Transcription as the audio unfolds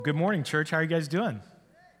Good morning, church. How are you guys doing?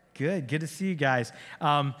 Good to see you guys.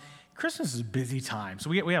 Christmas is a busy time,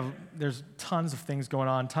 so there's tons of things going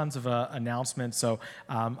on, tons of announcements. So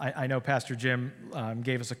I know Pastor Jim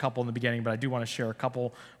gave us a couple in the beginning, but I do want to share a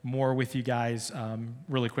couple more with you guys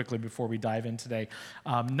really quickly before we dive in today.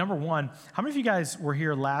 Number one, how many of you guys were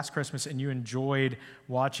here last Christmas and you enjoyed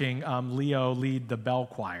watching Leo lead the bell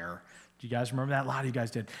choir? Do you guys remember that? A lot of you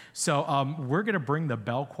guys did. So we're going to bring the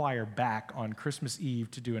bell choir back on Christmas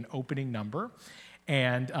Eve to do an opening number.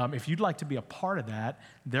 And if you'd like to be a part of that,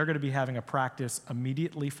 they're going to be having a practice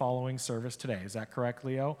immediately following service today. Is that correct,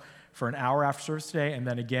 Leo? For an hour after service today, and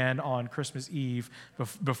then again on Christmas Eve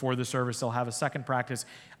before the service, they'll have a second practice.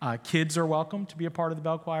 Kids are welcome to be a part of the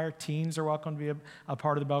bell choir. Teens are welcome to be a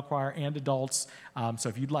part of the bell choir, and adults. So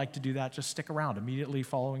if you'd like to do that, just stick around. Immediately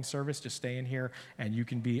following service, just stay in here, and you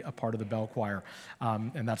can be a part of the bell choir.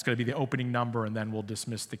 And that's going to be the opening number, and then we'll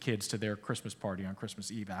dismiss the kids to their Christmas party on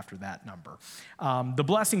Christmas Eve after that number. The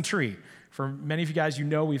blessing tree. For many of you guys, you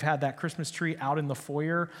know we've had that Christmas tree out in the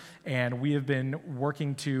foyer, and we have been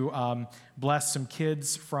working to bless some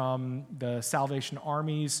kids from the Salvation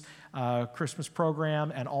Army's Christmas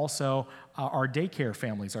program, and also our daycare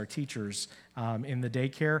families, our teachers in the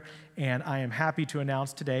daycare. And I am happy to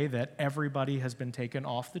announce today that everybody has been taken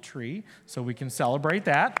off the tree, so we can celebrate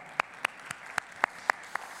that.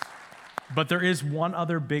 But there is one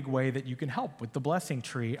other big way that you can help with the blessing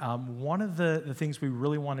tree. One of the things we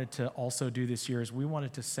really wanted to also do this year is we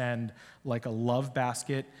wanted to send like a love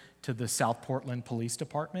basket to the South Portland Police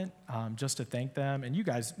Department just to thank them. And you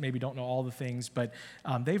guys maybe don't know all the things, but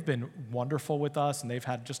they've been wonderful with us, and they've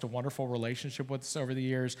had just a wonderful relationship with us over the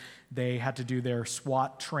years. They had to do their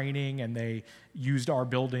SWAT training, and they used our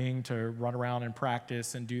building to run around and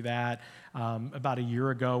practice and do that. About a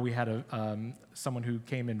year ago, we had someone who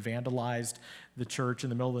came and vandalized the church in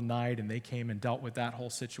the middle of the night, and they came and dealt with that whole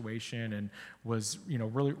situation and was,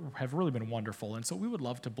 really been wonderful. And so we would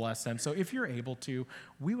love to bless them. So if you're able to,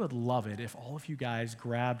 we would love it if all of you guys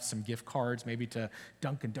grabbed some gift cards, maybe to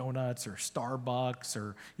Dunkin' Donuts or Starbucks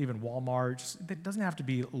or even Walmart. It doesn't have to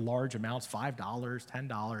be large amounts, $5,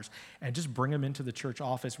 $10, and just bring them into the church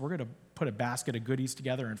office. We're going to put a basket of goodies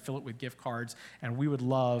together and fill it with gift cards, and we would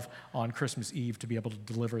love on Christmas Eve to be able to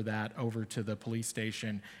deliver that over to the police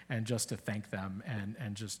station and just to thank them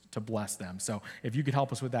and just to bless them. So if you could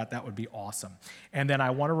help us with that, that would be awesome. And then I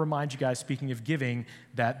want to remind you guys, speaking of giving,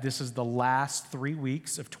 that this is the last 3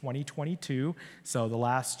 weeks of 2022, so the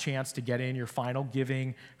last chance to get in your final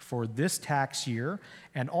giving for this tax year.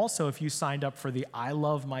 And also, if you signed up for the I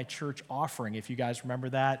Love My Church offering, if you guys remember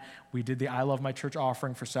that, we did the I Love My Church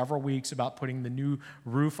offering for several weeks about putting the new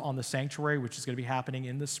roof on the sanctuary, which is going to be happening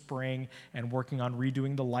in the spring, and working on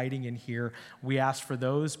redoing the lighting in here. We asked for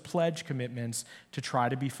those pledge commitments to try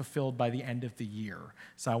to be fulfilled by the end of the year.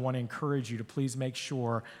 So I want to encourage you to please make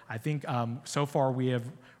sure. I think so far we have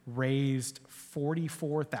raised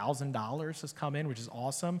 $44,000 has come in, which is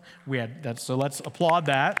awesome. So let's applaud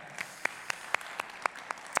that.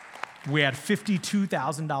 We had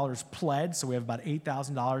 $52,000 pledged, so we have about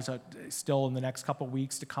 $8,000 still in the next couple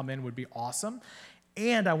weeks to come in. Would be awesome.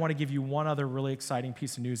 And I want to give you one other really exciting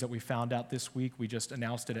piece of news that we found out this week. We just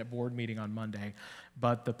announced it at board meeting on Monday.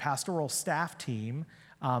 But the pastoral staff team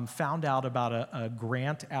found out about a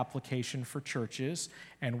grant application for churches,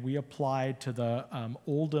 and we applied to the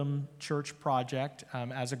Oldham Church Project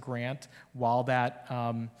as a grant while that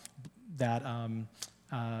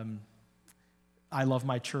I Love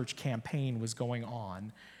My Church campaign was going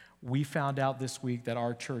on. We found out this week that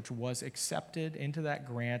our church was accepted into that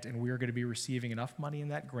grant, and we are going to be receiving enough money in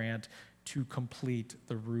that grant to complete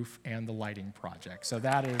the roof and the lighting project. So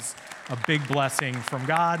that is a big blessing from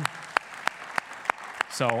God.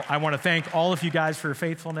 So I want to thank all of you guys for your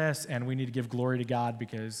faithfulness, and we need to give glory to God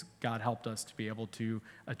because God helped us to be able to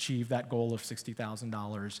achieve that goal of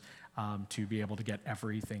 $60,000 to be able to get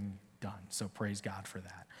everything done. So praise God for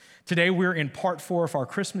that. Today we're in part 4 of our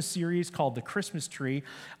Christmas series called The Christmas Tree,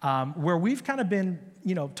 where we've kind of been,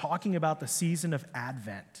 talking about the season of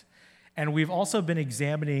Advent. And we've also been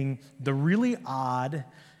examining the really odd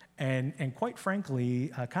and quite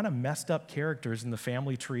frankly, kind of messed up characters in the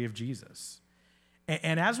family tree of Jesus.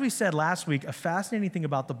 And as we said last week, a fascinating thing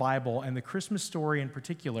about the Bible and the Christmas story in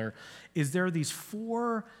particular is there are these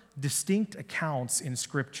 4 distinct accounts in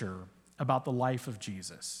Scripture about the life of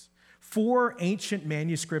Jesus. 4 ancient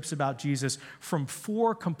manuscripts about Jesus from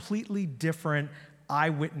 4 completely different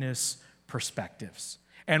eyewitness perspectives.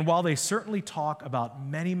 And while they certainly talk about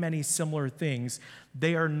many, many similar things,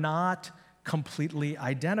 they are not completely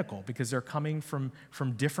identical because they're coming from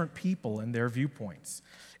different people and their viewpoints.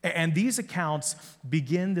 And these accounts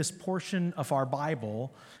begin this portion of our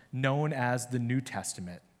Bible known as the New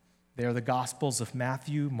Testament. They are the Gospels of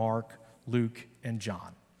Matthew, Mark, Luke, and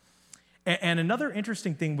John. And another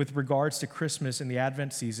interesting thing with regards to Christmas and the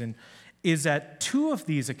Advent season is that two of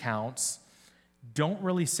these accounts don't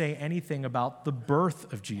really say anything about the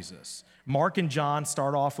birth of Jesus. Mark and John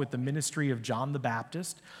start off with the ministry of John the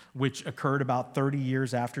Baptist, which occurred about 30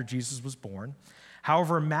 years after Jesus was born.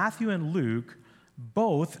 However, Matthew and Luke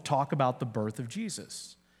both talk about the birth of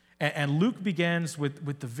Jesus. And Luke begins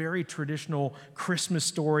with the very traditional Christmas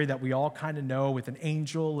story that we all kind of know with an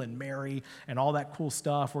angel and Mary and all that cool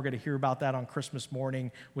stuff. We're going to hear about that on Christmas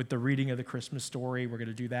morning with the reading of the Christmas story. We're going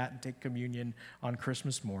to do that and take communion on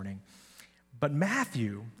Christmas morning. But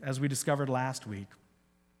Matthew, as we discovered last week,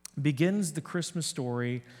 begins the Christmas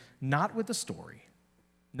story not with a story.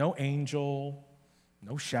 No angel,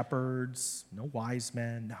 no shepherds, no wise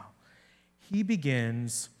men, no. He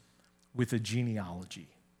begins with a genealogy,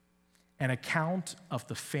 an account of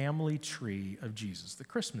the family tree of Jesus, the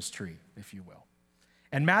Christmas tree, if you will.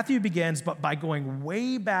 And Matthew begins by going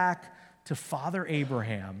way back to Father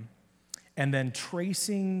Abraham and then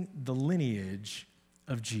tracing the lineage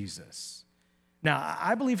of Jesus. Now,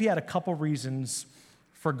 I believe he had a couple reasons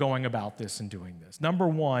for going about this and doing this. Number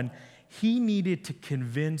one, he needed to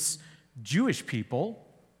convince Jewish people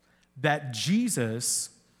that Jesus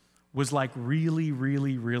was like really,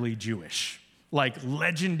 really, really Jewish, like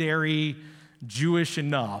legendary Jewish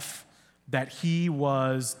enough that he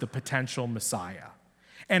was the potential Messiah.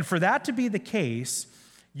 And for that to be the case,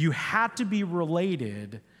 you had to be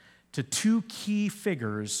related to two key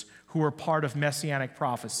figures who were part of Messianic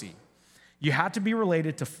prophecy. You had to be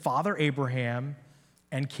related to Father Abraham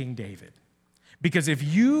and King David. Because if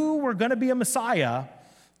you were going to be a Messiah,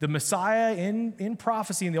 the Messiah in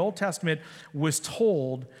prophecy in the Old Testament was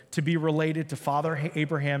told to be related to Father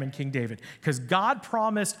Abraham and King David. Because God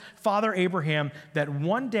promised Father Abraham that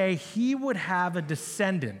one day he would have a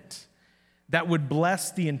descendant that would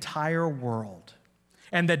bless the entire world.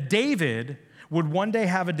 And that David would one day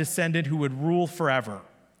have a descendant who would rule forever.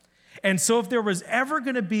 And so if there was ever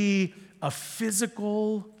going to be a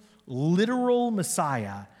physical, literal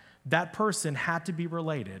Messiah, that person had to be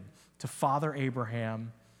related to Father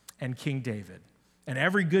Abraham and King David. And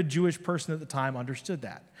every good Jewish person at the time understood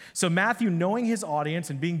that. So Matthew, knowing his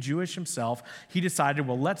audience and being Jewish himself, he decided,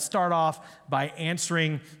 well, let's start off by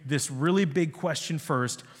answering this really big question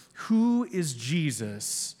first. Who is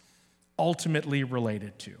Jesus ultimately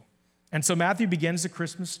related to? And so Matthew begins the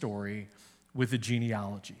Christmas story with a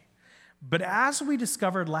genealogy. But as we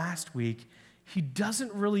discovered last week, he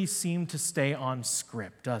doesn't really seem to stay on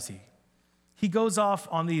script, does he? He goes off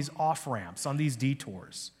on these off-ramps, on these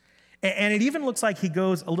detours. And it even looks like he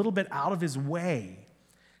goes a little bit out of his way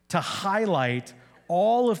to highlight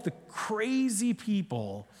all of the crazy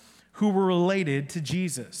people who were related to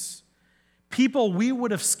Jesus. People we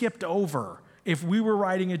would have skipped over if we were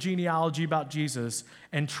writing a genealogy about Jesus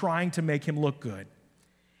and trying to make him look good.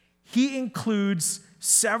 He includes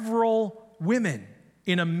several women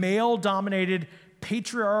in a male-dominated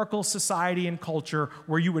patriarchal society and culture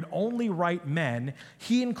where you would only write men.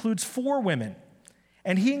 He includes 4 women.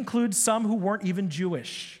 And he includes some who weren't even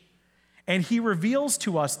Jewish. And he reveals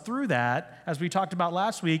to us through that, as we talked about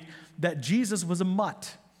last week, that Jesus was a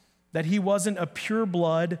mutt, that he wasn't a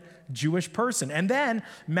pure-blood Jewish person. And then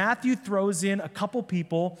Matthew throws in a couple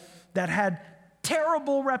people that had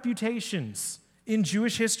terrible reputations in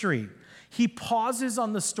Jewish history. He pauses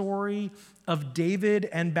on the story of David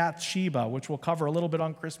and Bathsheba, which we'll cover a little bit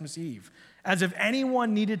on Christmas Eve, as if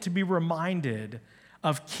anyone needed to be reminded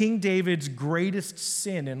of King David's greatest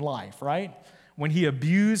sin in life, right? When he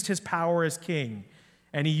abused his power as king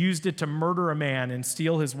and he used it to murder a man and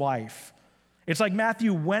steal his wife. It's like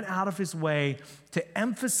Matthew went out of his way to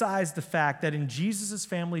emphasize the fact that in Jesus'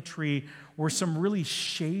 family tree were some really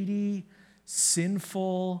shady,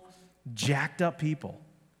 sinful, jacked up people.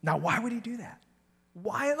 Now, why would he do that?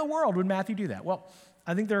 Why in the world would Matthew do that? Well,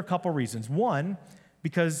 I think there are a couple reasons. One,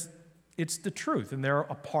 because it's the truth, and they're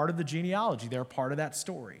a part of the genealogy. They're a part of that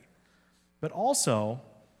story. But also,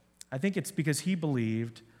 I think it's because he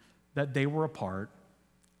believed that they were a part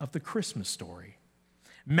of the Christmas story.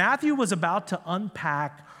 Matthew was about to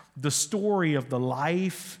unpack the story of the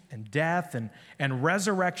life and death and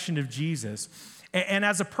resurrection of Jesus. And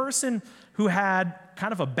as a person who had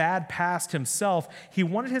kind of a bad past himself, he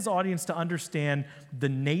wanted his audience to understand the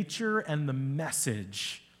nature and the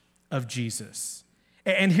message of Jesus.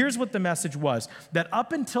 And here's what the message was, that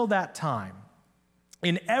up until that time,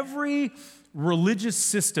 in every religious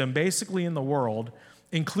system basically in the world,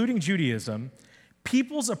 including Judaism,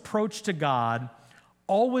 people's approach to God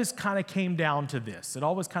always kind of came down to this. It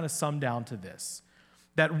always kind of summed down to this,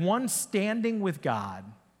 that one's standing with God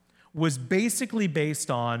was basically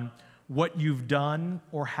based on what you've done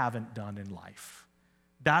or haven't done in life.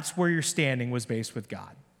 That's where your standing was based with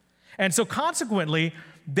God. And so consequently,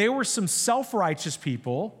 there were some self-righteous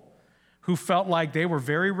people who felt like they were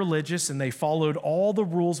very religious and they followed all the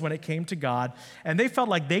rules when it came to God, and they felt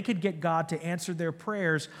like they could get God to answer their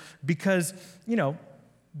prayers because,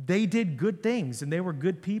 they did good things and they were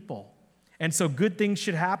good people. And so good things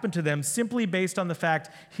should happen to them simply based on the fact,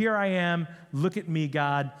 here I am, look at me,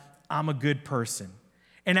 God, I'm a good person.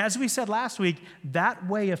 And as we said last week, that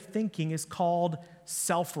way of thinking is called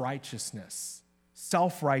self-righteousness.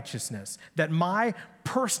 Self-righteousness. That my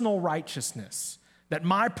personal righteousness, that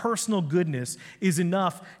my personal goodness is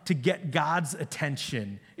enough to get God's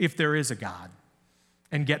attention, if there is a God,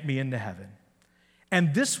 and get me into heaven.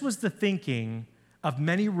 And this was the thinking of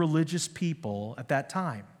many religious people at that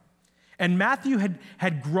time. And Matthew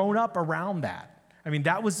had grown up around that. I mean,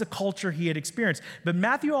 that was the culture he had experienced. But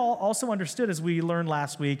Matthew also understood, as we learned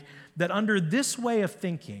last week, that under this way of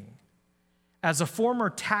thinking, as a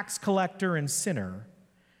former tax collector and sinner,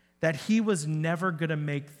 that he was never going to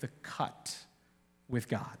make the cut with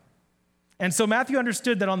God. And so Matthew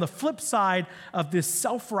understood that on the flip side of this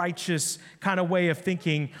self-righteous kind of way of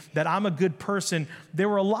thinking that I'm a good person, there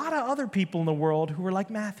were a lot of other people in the world who were like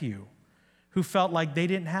Matthew, who felt like they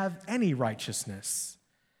didn't have any righteousness.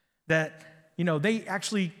 That, they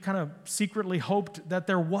actually kind of secretly hoped that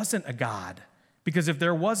there wasn't a God. Because if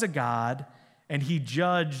there was a God and he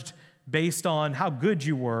judged based on how good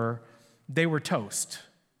you were, they were toast.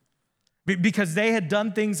 Because they had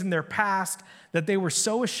done things in their past that they were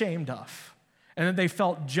so ashamed of, and that they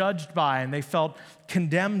felt judged by, and they felt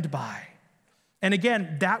condemned by. And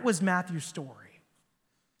again, that was Matthew's story.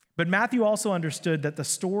 But Matthew also understood that the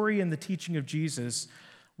story and the teaching of Jesus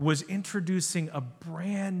was introducing a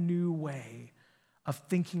brand new way of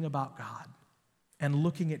thinking about God and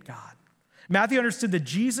looking at God. Matthew understood that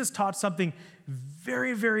Jesus taught something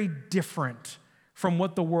very, very different from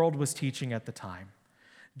what the world was teaching at the time.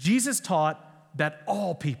 Jesus taught that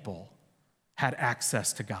all people had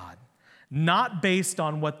access to God, not based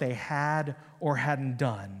on what they had or hadn't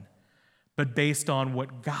done, but based on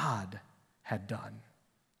what God had done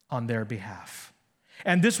on their behalf.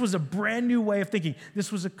 And this was a brand new way of thinking.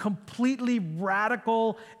 This was a completely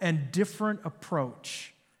radical and different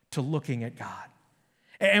approach to looking at God.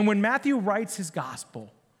 And when Matthew writes his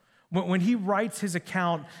gospel, when he writes his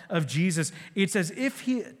account of Jesus, it's as if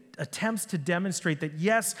he attempts to demonstrate that,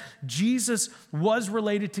 yes, Jesus was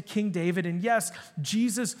related to King David, and yes,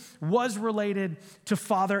 Jesus was related to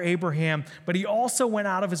Father Abraham, but he also went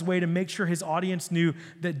out of his way to make sure his audience knew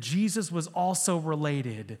that Jesus was also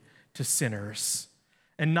related to sinners,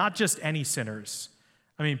 and not just any sinners.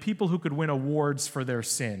 I mean, people who could win awards for their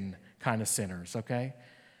sin kind of sinners, okay?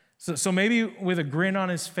 So maybe with a grin on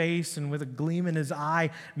his face and with a gleam in his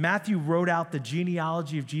eye, Matthew wrote out the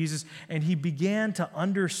genealogy of Jesus, and he began to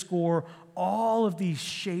underscore all of these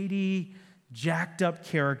shady, jacked up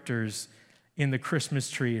characters in the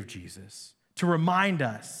Christmas tree of Jesus to remind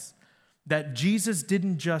us that Jesus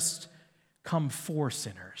didn't just come for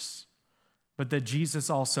sinners, but that Jesus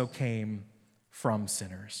also came from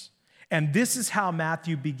sinners. And this is how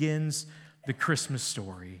Matthew begins the Christmas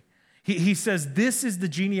story. He says, this is the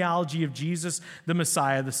genealogy of Jesus, the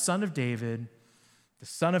Messiah, the son of David, the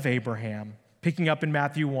son of Abraham. Picking up in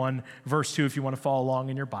Matthew 1, verse 2, if you want to follow along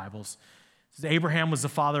in your Bibles. It says, Abraham was the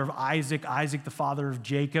father of Isaac, Isaac the father of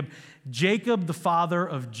Jacob, Jacob the father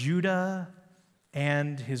of Judah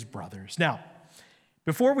and his brothers. Now,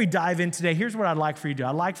 before we dive in today, here's what I'd like for you to do.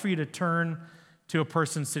 I'd like for you to turn to a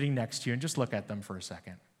person sitting next to you and just look at them for a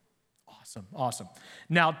second. Awesome.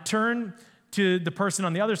 Now, turn to the person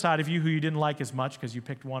on the other side of you who you didn't like as much because you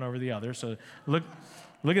picked one over the other. So look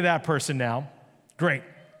at that person now. Great.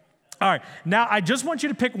 All right. Now, I just want you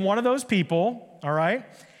to pick one of those people, all right?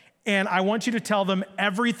 And I want you to tell them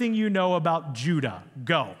everything you know about Judah.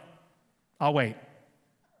 Go. I'll wait.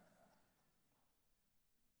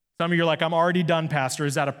 Some of you are like, I'm already done, Pastor.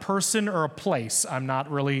 Is that a person or a place? I'm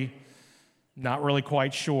not really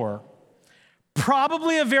quite sure.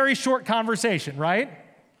 Probably a very short conversation, right?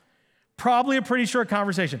 Probably a pretty short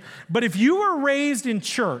conversation. But if you were raised in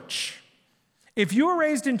church,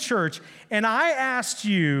 and I asked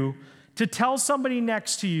you to tell somebody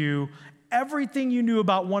next to you everything you knew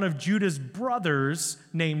about one of Judah's brothers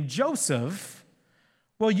named Joseph,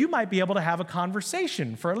 well, you might be able to have a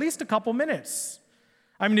conversation for at least a couple minutes.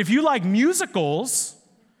 I mean, if you like musicals,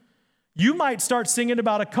 You might start singing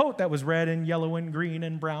about a coat that was red and yellow and green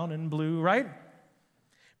and brown and blue, right?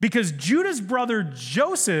 Because Judah's brother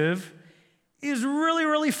Joseph is really,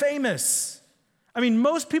 really famous. I mean,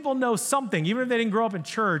 most people know something, even if they didn't grow up in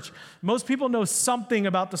church, most people know something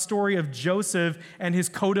about the story of Joseph and his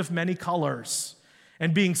coat of many colors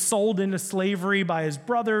and being sold into slavery by his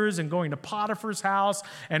brothers and going to Potiphar's house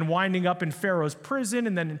and winding up in Pharaoh's prison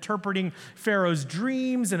and then interpreting Pharaoh's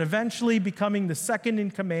dreams and eventually becoming the second in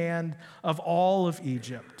command of all of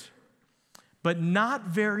Egypt. But not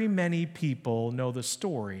very many people know the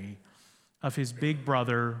story of his big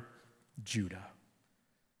brother, Judah.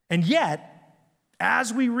 And yet,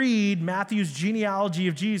 as we read Matthew's genealogy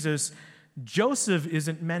of Jesus, Joseph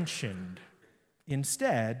isn't mentioned.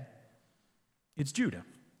 Instead, it's Judah.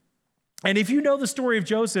 And if you know the story of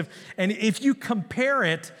Joseph, and if you compare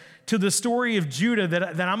it to the story of Judah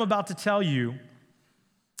that I'm about to tell you,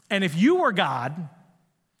 and if you were God,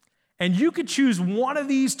 and you could choose one of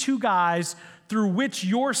these two guys through which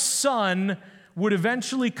your son would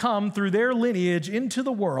eventually come through their lineage into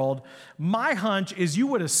the world, my hunch is you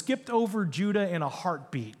would have skipped over Judah in a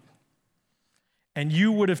heartbeat, and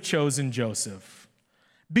you would have chosen Joseph.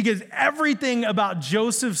 Because everything about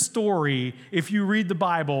Joseph's story, if you read the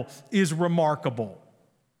Bible, is remarkable.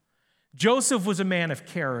 Joseph was a man of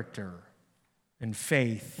character and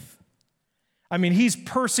faith. I mean, he's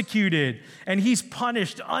persecuted and he's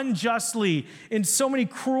punished unjustly in so many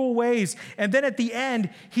cruel ways. And then at the end,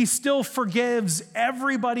 he still forgives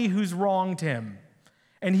everybody who's wronged him.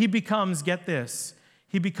 And he becomes, get this,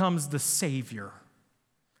 he becomes the savior.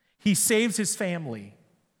 He saves his family.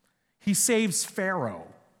 He saves Pharaoh.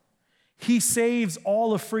 He saves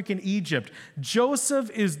all of freaking Egypt.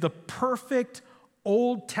 Joseph is the perfect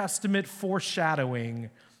Old Testament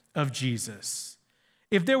foreshadowing of Jesus.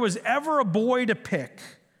 If there was ever a boy to pick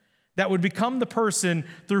that would become the person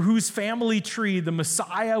through whose family tree the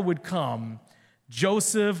Messiah would come,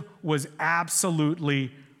 Joseph was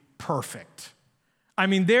absolutely perfect. I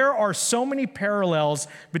mean, there are so many parallels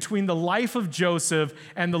between the life of Joseph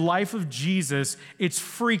and the life of Jesus. It's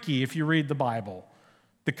freaky if you read the Bible,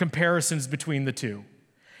 the comparisons between the two.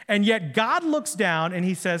 And yet God looks down and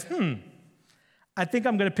he says, I think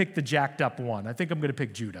I'm going to pick the jacked up one. I think I'm going to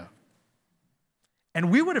pick Judah. And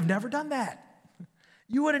we would have never done that.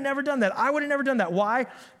 You would have never done that. I would have never done that. Why?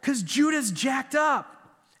 Because Judah's jacked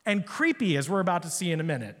up and creepy, as we're about to see in a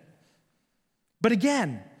minute. But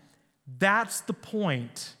again, that's the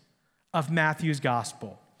point of Matthew's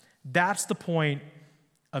gospel. That's the point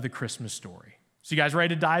of the Christmas story. So you guys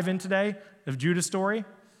ready to dive in today of Judah's story?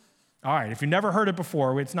 All right, if you've never heard it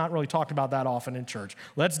before, it's not really talked about that often in church.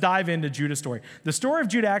 Let's dive into Judah's story. The story of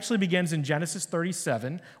Judah actually begins in Genesis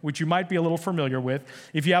 37, which you might be a little familiar with.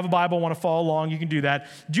 If you have a Bible, want to follow along, you can do that.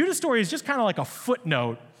 Judah's story is just kind of like a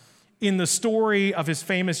footnote in the story of his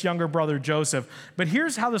famous younger brother Joseph. But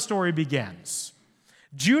here's how the story begins.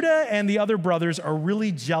 Judah and the other brothers are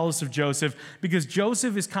really jealous of Joseph because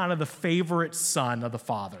Joseph is kind of the favorite son of the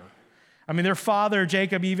father. I mean, their father,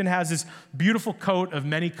 Jacob, even has this beautiful coat of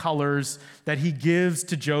many colors that he gives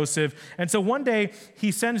to Joseph. And so one day,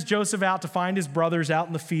 he sends Joseph out to find his brothers out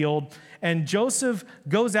in the field. And Joseph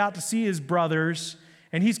goes out to see his brothers.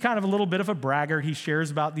 And he's kind of a little bit of a bragger. He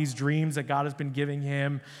shares about these dreams that God has been giving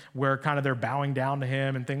him, where kind of they're bowing down to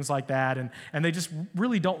him and things like that. And they just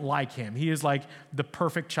really don't like him. He is like the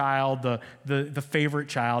perfect child, the favorite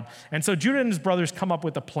child. And so Judah and his brothers come up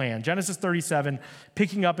with a plan. Genesis 37,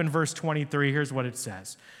 picking up in verse 23, here's what it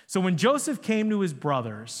says. So when Joseph came to his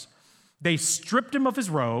brothers, they stripped him of his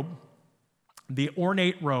robe, the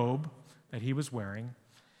ornate robe that he was wearing,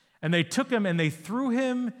 and they took him and they threw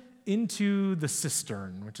him into the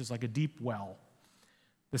cistern, which is like a deep well.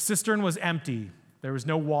 The cistern was empty. There was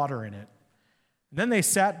no water in it. And then they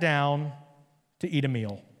sat down to eat a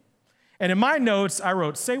meal. And in my notes, I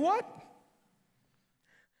wrote, say what?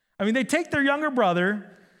 I mean, they take their younger brother,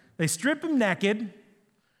 they strip him naked,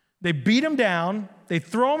 they beat him down, they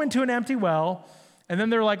throw him into an empty well, and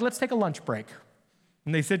then they're like, let's take a lunch break.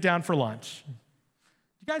 And they sit down for lunch.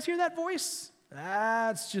 You guys hear that voice?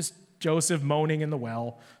 That's just Joseph moaning in the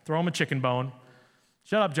well. Throw him a chicken bone.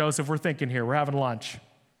 Shut up, Joseph. We're thinking here. We're having lunch.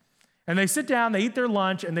 And they sit down, they eat their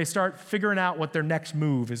lunch, and they start figuring out what their next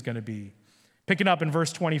move is going to be. Picking up in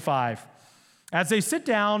verse 25. As they sit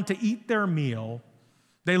down to eat their meal,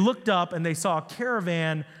 they looked up and they saw a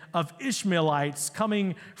caravan of Ishmaelites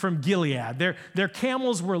coming from Gilead. Their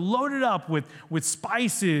camels were loaded up with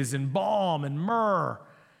spices and balm and myrrh,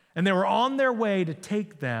 and they were on their way to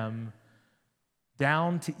take them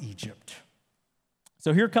down to Egypt.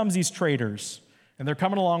 So here comes these traders, and they're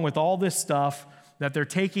coming along with all this stuff that they're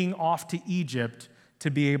taking off to Egypt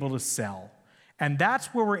to be able to sell. And that's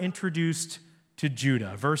where we're introduced to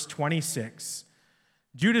Judah. Verse 26.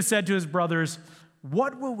 Judah said to his brothers,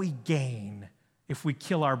 "What will we gain if we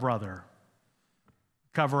kill our brother?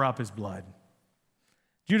 Cover up his blood."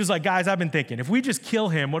 Judah's like, "Guys, I've been thinking, if we just kill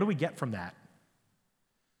him, what do we get from that?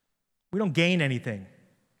 We don't gain anything.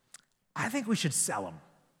 I think we should sell him.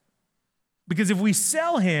 Because if we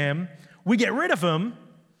sell him, we get rid of him,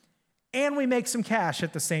 and we make some cash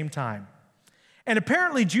at the same time." And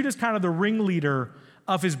apparently, Judah's kind of the ringleader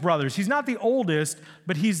of his brothers. He's not the oldest,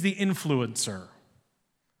 but he's the influencer.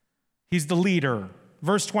 He's the leader.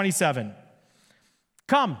 Verse 27.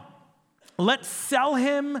 "Come, let's sell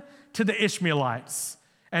him to the Ishmaelites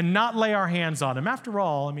and not lay our hands on him. After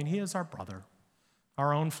all, he is our brother,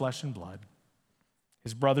 our own flesh and blood."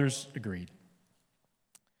 His brothers agreed.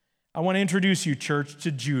 I want to introduce you, church,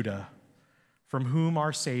 to Judah, from whom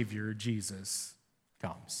our Savior, Jesus,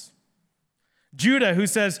 comes. Judah, who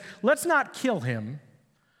says, let's not kill him,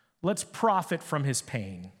 let's profit from his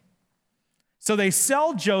pain. So they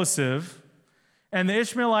sell Joseph, and the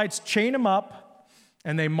Ishmaelites chain him up,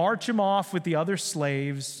 and they march him off with the other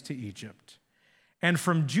slaves to Egypt. And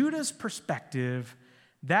from Judah's perspective,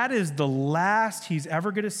 that is the last he's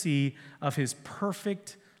ever going to see of his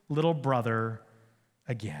perfect little brother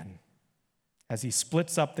again, as he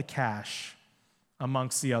splits up the cash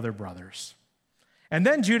amongst the other brothers. And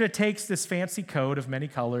then Judah takes this fancy coat of many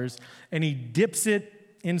colors and he dips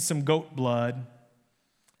it in some goat blood.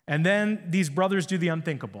 And then these brothers do the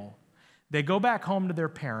unthinkable. They go back home to their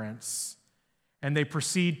parents and they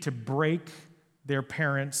proceed to break their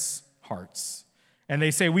parents' hearts. And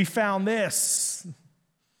they say, "We found this.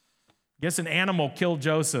 Guess an animal killed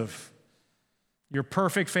Joseph. Your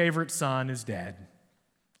perfect favorite son is dead.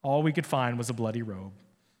 All we could find was a bloody robe.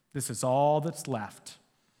 This is all that's left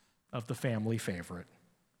of the family favorite."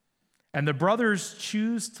 And the brothers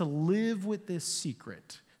choose to live with this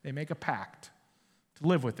secret. They make a pact to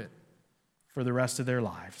live with it for the rest of their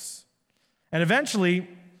lives. And eventually,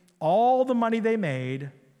 all the money they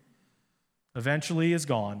made eventually is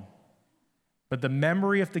gone, but the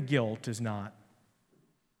memory of the guilt is not.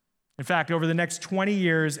 In fact, over the next 20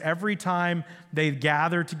 years, every time they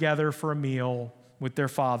gather together for a meal with their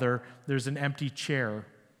father, there's an empty chair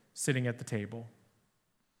sitting at the table.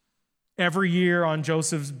 Every year on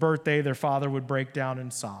Joseph's birthday, their father would break down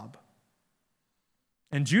and sob.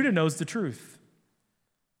 And Judah knows the truth,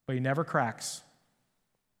 but he never cracks.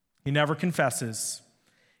 He never confesses,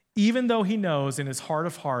 even though he knows in his heart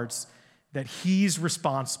of hearts that he's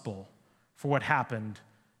responsible for what happened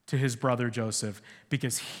to his brother Joseph,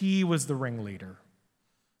 because he was the ringleader.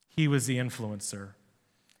 He was the influencer.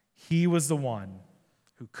 He was the one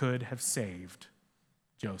who could have saved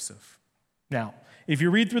Joseph. Now, if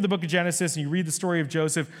you read through the book of Genesis and you read the story of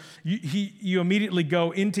Joseph, you immediately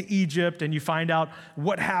go into Egypt and you find out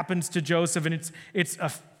what happens to Joseph, and it's a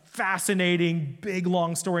fascinating, big,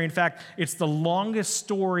 long story. In fact, it's the longest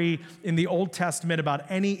story in the Old Testament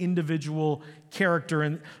about any individual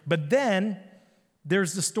character. But then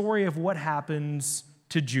there's the story of what happens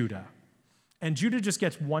to Judah. And Judah just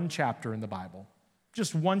gets one chapter in the Bible,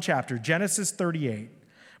 just one chapter, Genesis 38.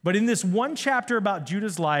 But in this one chapter about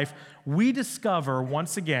Judah's life, we discover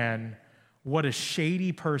once again what a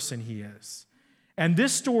shady person he is. And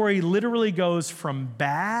this story literally goes from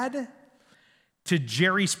bad to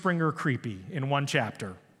Jerry Springer creepy in one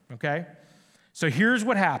chapter, okay? So here's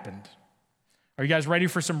what happened. Are you guys ready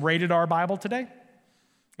for some rated R Bible today?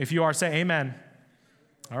 If you are, say amen.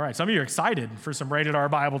 All right, some of you are excited for some rated R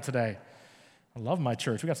Bible today. I love my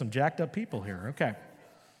church. We got some jacked up people here, okay.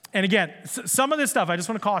 And again, some of this stuff, I just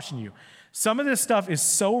want to caution you, some of this stuff is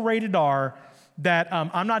so rated R that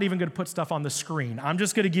I'm not even going to put stuff on the screen. I'm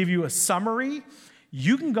just going to give you a summary.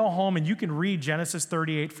 You can go home and you can read Genesis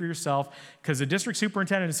 38 for yourself, because the district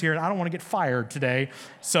superintendent is here and I don't want to get fired today.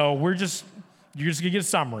 So you're just going to get a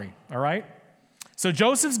summary, all right? So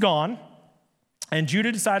Joseph's gone, and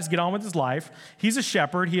Judah decides to get on with his life. He's a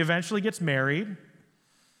shepherd. He eventually gets married,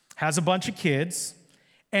 has a bunch of kids,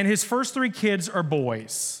 and his first 3 kids are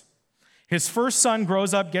boys. His first son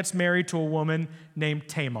grows up, gets married to a woman named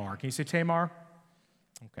Tamar. Can you say Tamar?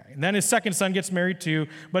 Okay. And then his second son gets married too,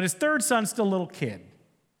 but his third son's still a little kid.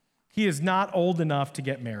 He is not old enough to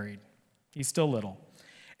get married. He's still little.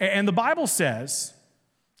 And the Bible says,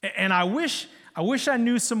 and I wish I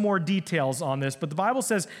knew some more details on this, but the Bible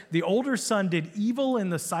says the older son did evil in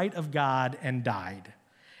the sight of God and died.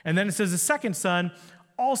 And then it says the second son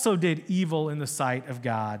also did evil in the sight of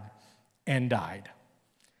God and died.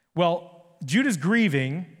 Well, Judah's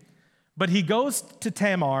grieving, But he goes to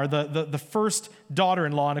Tamar, the first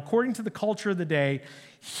daughter-in-law, and according to the culture of the day,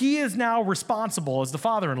 he is now responsible as the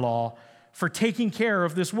father-in-law for taking care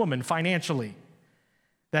of this woman financially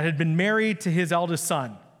that had been married to his eldest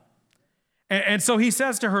son. And so he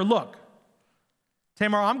says to her, look,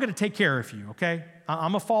 Tamar, I'm going to take care of you, okay?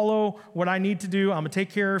 I'm going to follow what I need to do. I'm going to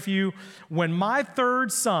take care of you. When my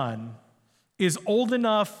third son is old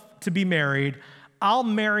enough to be married, I'll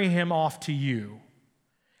marry him off to you.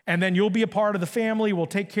 And then you'll be a part of the family. We'll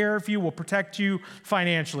take care of you. We'll protect you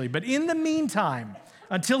financially. But in the meantime,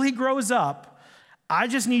 until he grows up, I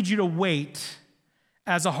just need you to wait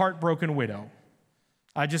as a heartbroken widow.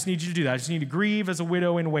 I just need you to do that. I just need to grieve as a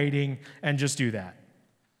widow in waiting and just do that.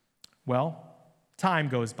 Well, time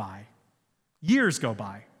goes by. Years go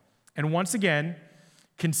by. And once again,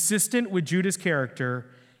 consistent with Judah's character,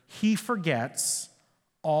 he forgets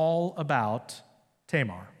all about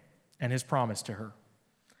Tamar and his promise to her.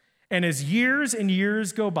 And as years and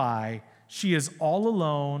years go by, she is all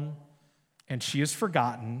alone and she is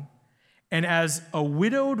forgotten. And as a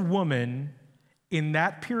widowed woman in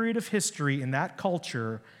that period of history, in that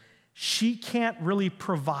culture, she can't really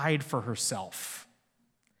provide for herself.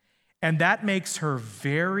 And that makes her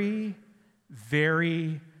very,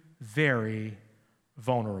 very, very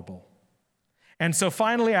vulnerable. And so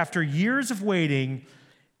finally, after years of waiting,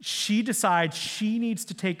 she decides she needs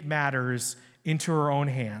to take matters into her own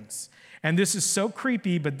hands. And this is so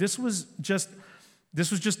creepy, but this was just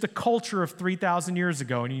the culture of 3,000 years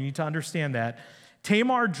ago, and you need to understand that.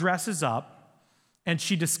 Tamar dresses up, and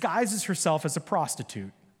she disguises herself as a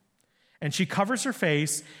prostitute. And she covers her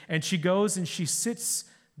face, and she goes and she sits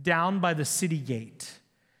down by the city gate,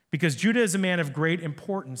 because Judah is a man of great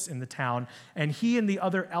importance in the town, and he and the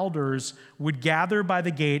other elders would gather by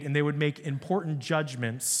the gate, and they would make important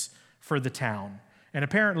judgments for the town. And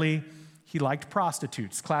apparently, he liked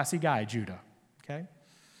prostitutes. Classy guy, Judah, okay?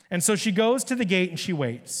 And so she goes to the gate and she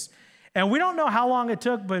waits. And we don't know how long it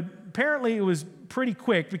took, but apparently it was pretty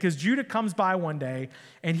quick, because Judah comes by one day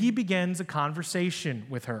and he begins a conversation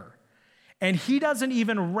with her. And he doesn't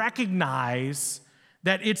even recognize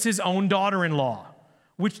that it's his own daughter-in-law,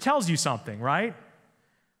 which tells you something, right?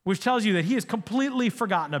 Which tells you that he has completely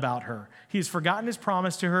forgotten about her. He has forgotten his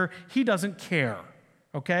promise to her. He doesn't care,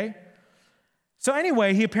 okay? So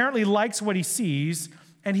anyway, he apparently likes what he sees,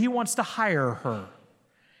 and he wants to hire her.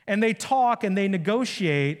 And they talk and they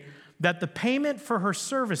negotiate that the payment for her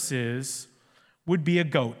services would be a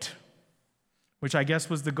goat, which I guess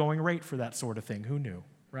was the going rate for that sort of thing. Who knew,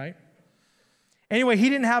 right? Anyway, he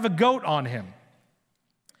didn't have a goat on him.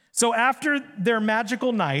 So after their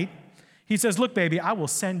magical night, he says, look, baby, I will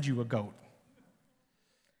send you a goat.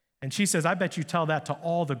 And she says, I bet you tell that to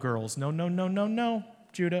all the girls. No,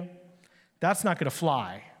 Judah. That's not going to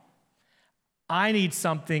fly. I need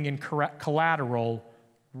something in collateral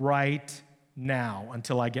right now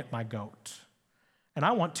until I get my goat. And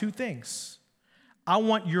I want two things. I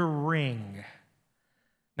want your ring.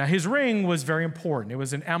 Now, his ring was very important. It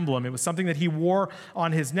was an emblem. It was something that he wore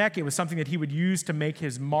on his neck. It was something that he would use to make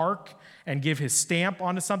his mark and give his stamp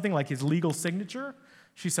onto something, like his legal signature.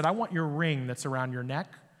 She said, I want your ring that's around your neck.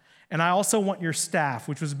 And I also want your staff,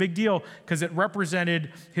 which was a big deal because it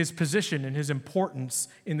represented his position and his importance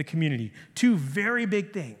in the community. Two very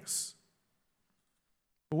big things.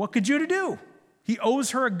 But what could Judah do? He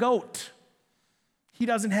owes her a goat. He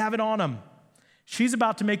doesn't have it on him. She's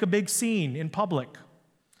about to make a big scene in public.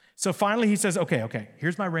 So finally he says, okay,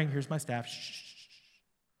 here's my ring, here's my staff. Shh.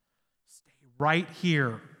 Stay right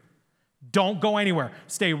here. Don't go anywhere.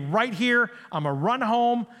 Stay right here. I'm going to run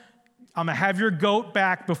home. I'm going to have your goat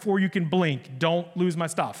back before you can blink. Don't lose my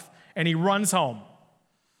stuff. And he runs home.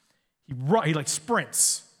 He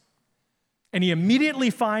sprints. And he immediately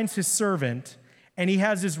finds his servant, and he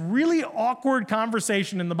has this really awkward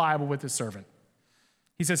conversation in the Bible with his servant.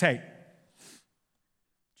 He says, hey,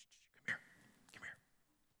 come here.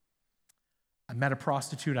 I met a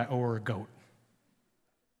prostitute. I owe her a goat.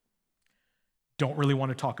 Don't really want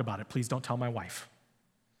to talk about it. Please don't tell my wife.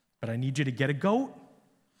 But I need you to get a goat.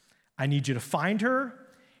 I need you to find her,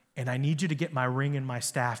 and I need you to get my ring and my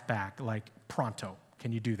staff back, like pronto.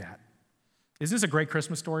 Can you do that? Isn't this a great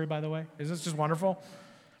Christmas story, by the way? Isn't this just wonderful?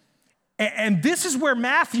 And this is where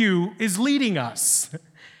Matthew is leading us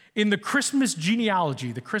in the Christmas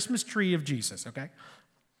genealogy, the Christmas tree of Jesus, okay?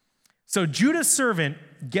 So Judah's servant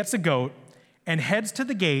gets a goat and heads to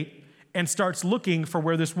the gate and starts looking for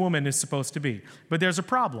where this woman is supposed to be. But there's a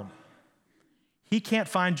problem. He can't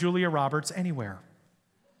find Julia Roberts anywhere.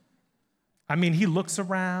 I mean, he looks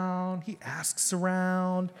around, he asks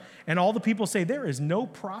around, and all the people say, there is no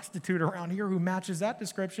prostitute around here who matches that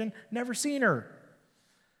description. Never seen her.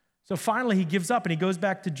 So finally he gives up and he goes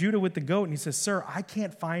back to Judah with the goat and he says, "Sir, I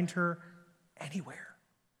can't find her anywhere."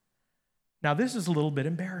 Now this is a little bit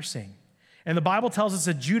embarrassing. And the Bible tells us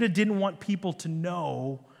that Judah didn't want people to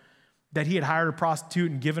know that he had hired a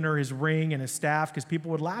prostitute and given her his ring and his staff because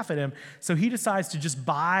people would laugh at him. So he decides to just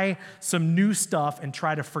buy some new stuff and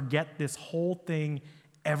try to forget this whole thing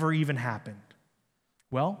ever even happened.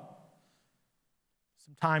 Well,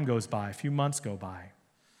 some time goes by, a few months go by.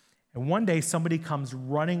 And one day somebody comes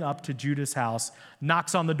running up to Judah's house,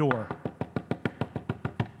 knocks on the door.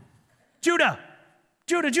 Judah,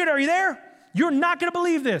 are you there? You're not going to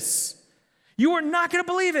believe this. You are not going to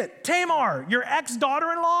believe it. Tamar, your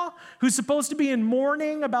ex-daughter-in-law, who's supposed to be in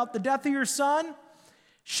mourning about the death of your son,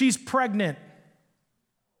 she's pregnant.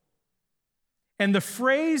 And the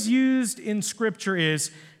phrase used in Scripture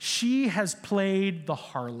is, she has played the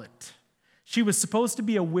harlot. She was supposed to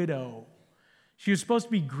be a widow. She was supposed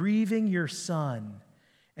to be grieving your son,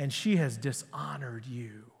 and she has dishonored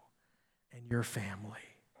you and your family.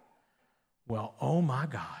 Well, oh my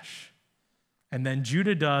gosh. And then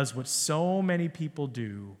Judah does what so many people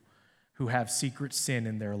do who have secret sin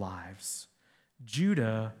in their lives.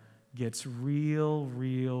 Judah gets real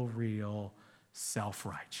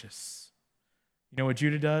self-righteous. You know what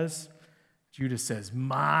Judah does? Judah says,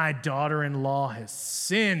 my daughter-in-law has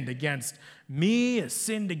sinned against me, has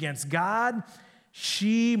sinned against God.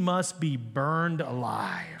 She must be burned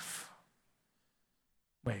alive.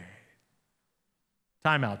 Wait.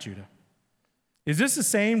 Time out, Judah. Is this the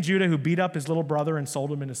same Judah who beat up his little brother and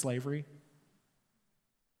sold him into slavery?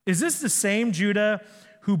 Is this the same Judah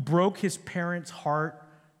who broke his parents' heart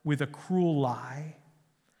with a cruel lie?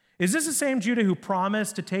 Is this the same Judah who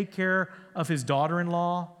promised to take care of his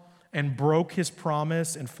daughter-in-law and broke his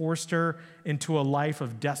promise and forced her into a life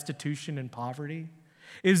of destitution and poverty?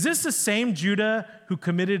 Is this the same Judah who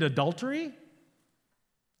committed adultery?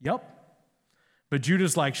 Yep. But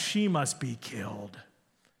Judah's like, she must be killed.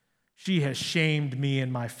 She has shamed me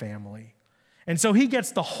and my family. And so he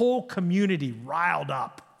gets the whole community riled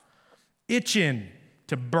up, itching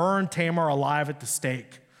to burn Tamar alive at the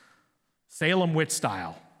stake, Salem witch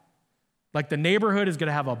style. Like the neighborhood is going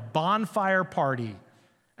to have a bonfire party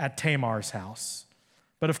at Tamar's house.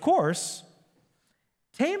 But of course,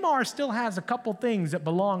 Tamar still has a couple things that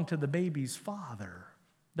belong to the baby's father,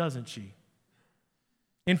 doesn't she?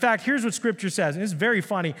 In fact, here's what Scripture says, and it's very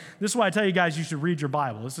funny. This is why I tell you guys you should read your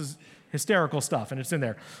Bible. This is hysterical stuff, and it's in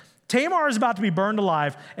there. Tamar is about to be burned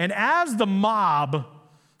alive, and as the mob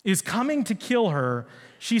is coming to kill her,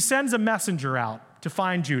 she sends a messenger out to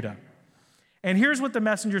find Judah. And here's what the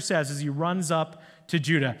messenger says as he runs up to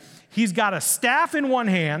Judah. He's got a staff in one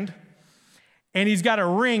hand, and he's got a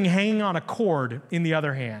ring hanging on a cord in the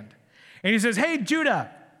other hand. And he says, "Hey,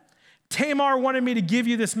 Judah, Tamar wanted me to give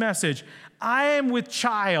you this message. I am with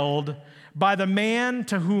child by the man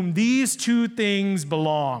to whom these two things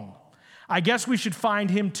belong. I guess we should find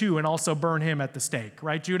him too and also burn him at the stake."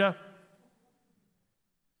 Right, Judah?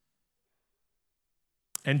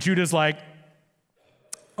 And Judah's like,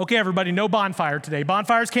 "Okay, everybody, no bonfire today.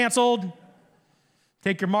 Bonfire's canceled.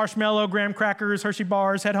 Take your marshmallow, graham crackers, Hershey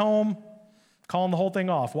bars, head home." Calling the whole thing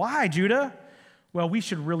off. Why, Judah? Well, we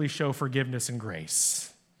should really show forgiveness and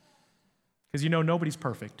grace. Because nobody's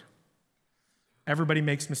perfect. Everybody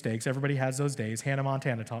makes mistakes. Everybody has those days. Hannah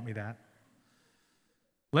Montana taught me that.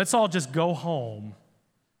 Let's all just go home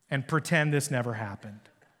and pretend this never happened.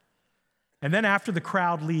 And then after the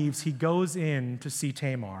crowd leaves, he goes in to see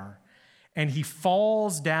Tamar, and he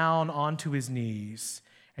falls down onto his knees,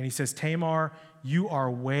 and he says, "Tamar, you are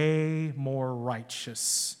way more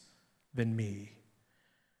righteous than me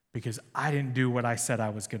because I didn't do what I said I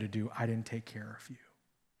was going to do. I didn't take care of you."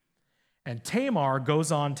 And Tamar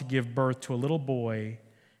goes on to give birth to a little boy,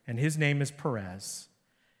 and his name is Perez,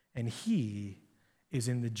 and he is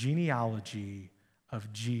in the genealogy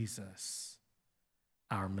of Jesus,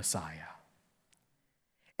 our Messiah.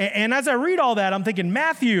 And as I read all that, I'm thinking,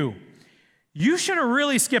 Matthew, you should have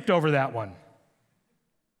really skipped over that one.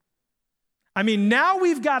 I mean, now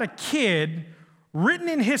we've got a kid written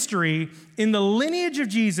in history in the lineage of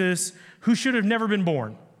Jesus who should have never been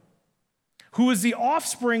born, who is the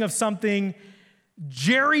offspring of something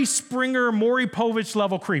Jerry Springer, Maury Povich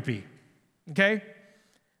level creepy, okay?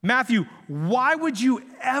 Matthew, why would you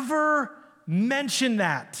ever mention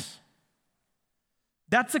that?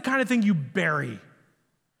 That's the kind of thing you bury.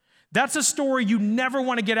 That's a story you never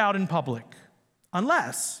want to get out in public,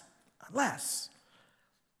 unless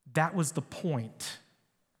that was the point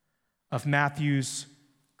of Matthew's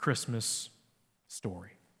Christmas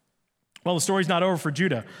story. Well, the story's not over for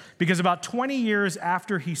Judah, because about 20 years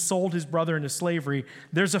after he sold his brother into slavery,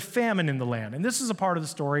 there's a famine in the land. And this is a part of the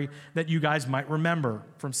story that you guys might remember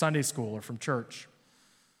from Sunday school or from church.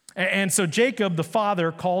 And so Jacob, the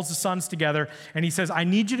father, calls the sons together, and he says, I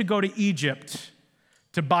need you to go to Egypt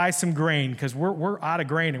to buy some grain, because we're out of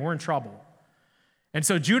grain and we're in trouble. And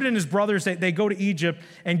so Judah and his brothers, they go to Egypt,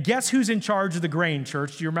 and guess who's in charge of the grain,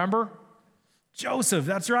 church? Do you remember? Joseph,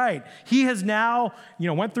 that's right. He has now,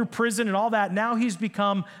 went through prison and all that. Now he's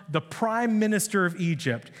become the prime minister of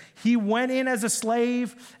Egypt. He went in as a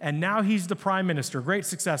slave, and now he's the prime minister. Great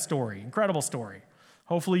success story, incredible story.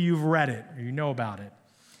 Hopefully you've read it or you know about it.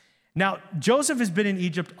 Now, Joseph has been in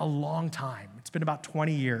Egypt a long time. It's been about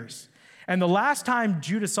 20 years. And the last time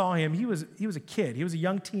Judah saw him, he was a kid. He was a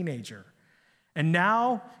young teenager. And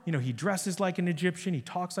now, he dresses like an Egyptian. He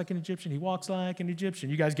talks like an Egyptian. He walks like an Egyptian.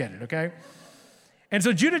 You guys get it, okay? And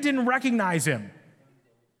so Judah didn't recognize him.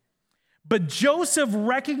 But Joseph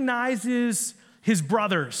recognizes his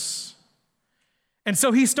brothers. And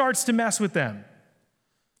so he starts to mess with them.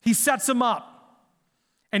 He sets them up.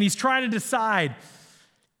 And he's trying to decide,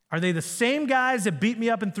 are they the same guys that beat me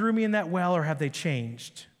up and threw me in that well, or have they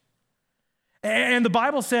changed? And the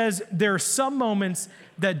Bible says there are some moments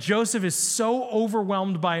that Joseph is so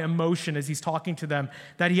overwhelmed by emotion as he's talking to them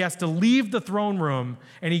that he has to leave the throne room,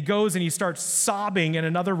 and he goes and he starts sobbing in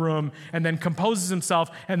another room and then composes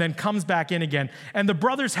himself and then comes back in again. And the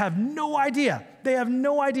brothers have no idea. They have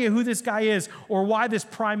no idea who this guy is or why this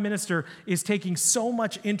prime minister is taking so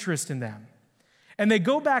much interest in them. And they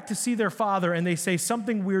go back to see their father, and they say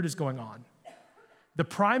something weird is going on. The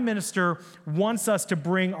prime minister wants us to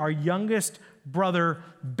bring our youngest brother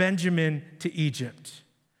Benjamin to Egypt.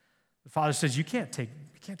 The father says, you can't take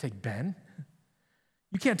Ben.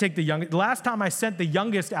 You can't take the youngest. The last time I sent the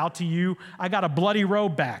youngest out to you, I got a bloody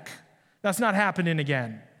robe back. That's not happening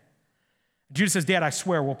again. Judah says, Dad, I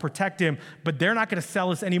swear we'll protect him, but they're not going to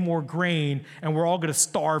sell us any more grain, and we're all going to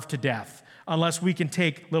starve to death unless we can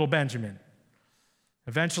take little Benjamin.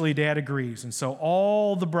 Eventually, Dad agrees, and so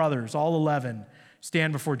all the brothers, all 11,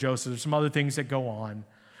 stand before Joseph. There's some other things that go on.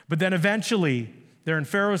 But then eventually, they're in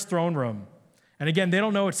Pharaoh's throne room. And again, they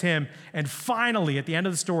don't know it's him. And finally, at the end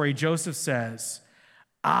of the story, Joseph says,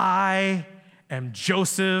 I am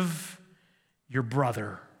Joseph, your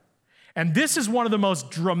brother. And this is one of the most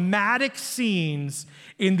dramatic scenes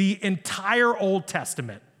in the entire Old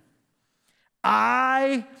Testament.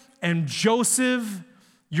 I am Joseph,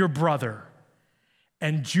 your brother.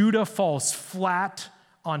 And Judah falls flat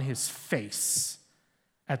on his face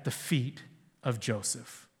at the feet of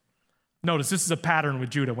Joseph. Notice this is a pattern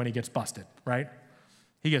with Judah when he gets busted, right?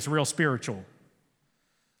 He gets real spiritual.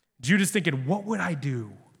 Judah's thinking, what would I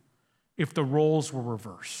do if the roles were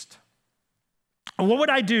reversed? And what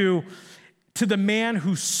would I do to the man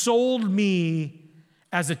who sold me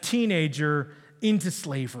as a teenager into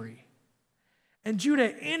slavery? And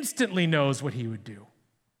Judah instantly knows what he would do.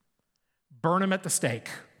 Burn him at the stake,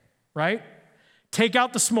 right? Take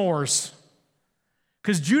out the s'mores.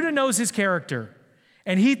 Because Judah knows his character,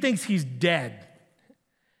 and he thinks he's dead.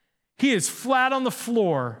 He is flat on the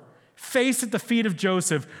floor, face at the feet of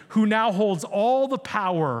Joseph, who now holds all the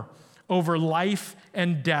power over life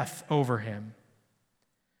and death over him.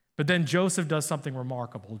 But then Joseph does something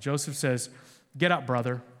remarkable. Joseph says, get up,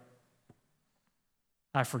 brother.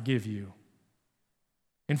 I forgive you.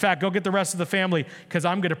 In fact, go get the rest of the family, because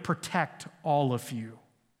I'm going to protect all of you.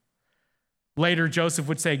 Later, Joseph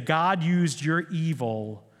would say, God used your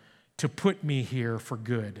evil to put me here for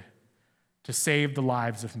good, to save the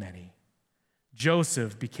lives of many.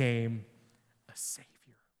 Joseph became a savior.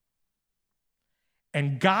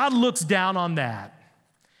 And God looks down on that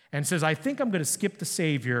and says, I think I'm going to skip the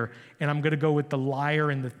savior, and I'm going to go with the liar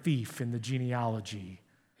and the thief in the genealogy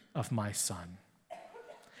of my son.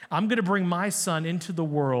 I'm going to bring my son into the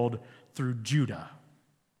world through Judah,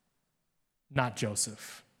 not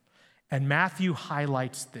Joseph. And Matthew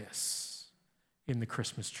highlights this in the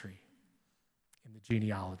Christmas tree, in the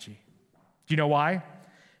genealogy. Do you know why?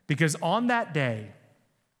 Because on that day,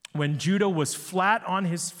 when Judah was flat on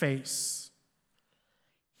his face,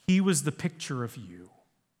 he was the picture of you,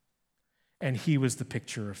 and he was the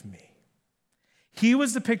picture of me. He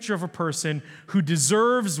was the picture of a person who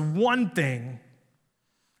deserves one thing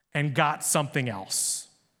and got something else.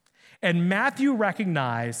 And Matthew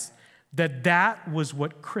recognized that that was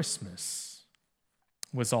what Christmas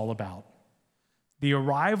was all about. The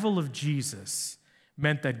arrival of Jesus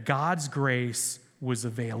meant that God's grace was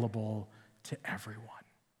available to everyone,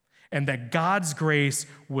 and that God's grace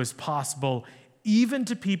was possible even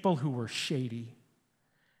to people who were shady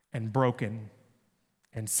and broken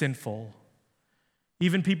and sinful.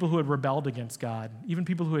 even people who had rebelled against God, even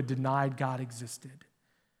people who had denied God existed,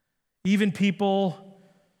 even people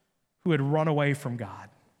who had run away from God.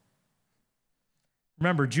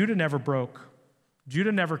 Remember, Judah never broke.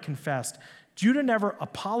 Judah never confessed. Judah never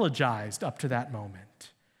apologized up to that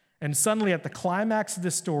moment. And suddenly, at the climax of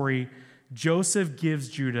this story, Joseph gives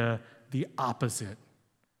Judah the opposite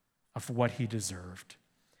of what he deserved.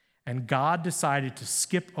 And God decided to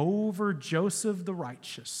skip over Joseph the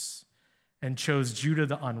righteous and chose Judah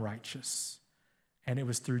the unrighteous. And it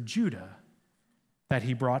was through Judah that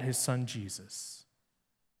he brought his son Jesus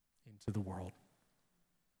into the world.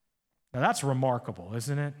 Now that's remarkable,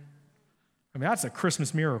 isn't it? I mean, that's a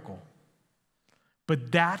Christmas miracle.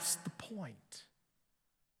 But that's the point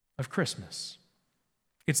of Christmas.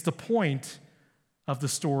 It's the point of the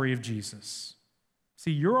story of Jesus.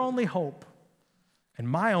 See, your only hope and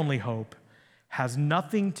my only hope has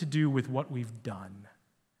nothing to do with what we've done.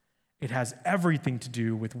 It has everything to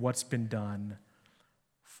do with what's been done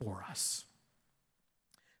for us.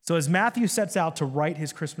 So as Matthew sets out to write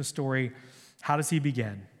his Christmas story, how does he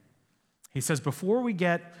begin? He says, before we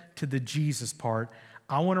get to the Jesus part,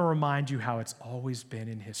 I want to remind you how it's always been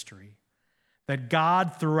in history. That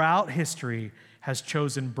God, throughout history, has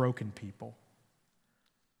chosen broken people.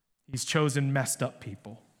 He's chosen messed up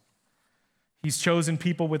people. He's chosen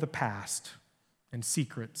people with a past and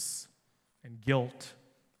secrets and guilt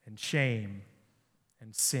and shame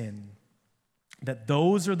and sin. That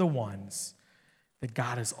those are the ones that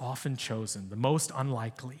God has often chosen, the most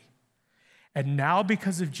unlikely. And now,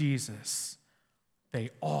 because of Jesus,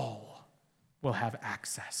 they all will have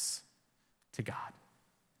access to God.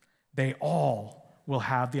 They all will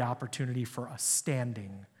have the opportunity for a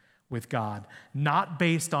standing with God, not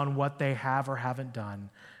based on what they have or haven't done,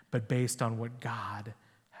 but based on what God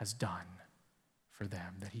has done for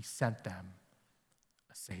them, that he sent them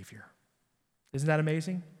a Savior. Isn't that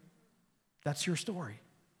amazing? That's your story.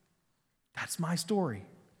 That's my story.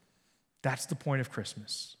 That's the point of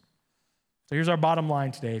Christmas. So here's our bottom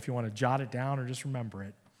line today, if you want to jot it down or just remember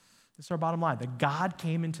it. This is our bottom line, that God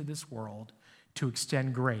came into this world to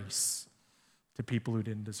extend grace to people who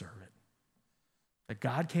didn't deserve it. That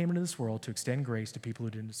God came into this world to extend grace to people who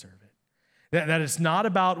didn't deserve it. That it's not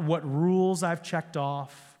about what rules I've checked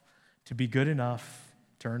off to be good enough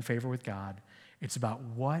to earn favor with God. It's about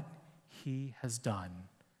what he has done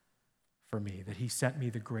for me, that he sent me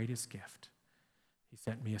the greatest gift. He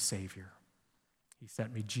sent me a Savior. He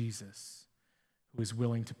sent me Jesus, who is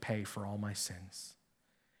willing to pay for all my sins.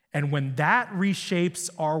 And when that reshapes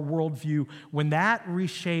our worldview, when that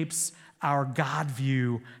reshapes our God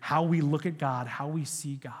view, how we look at God, how we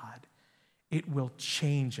see God, it will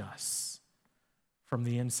change us from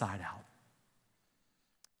the inside out.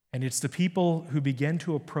 And it's the people who begin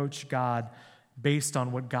to approach God based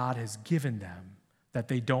on what God has given them that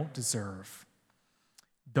they don't deserve.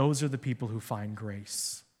 Those are the people who find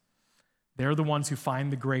grace. They're the ones who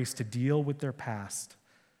find the grace to deal with their past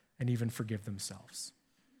and even forgive themselves.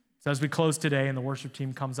 So as we close today and the worship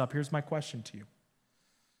team comes up, here's my question to you.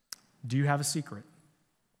 Do you have a secret?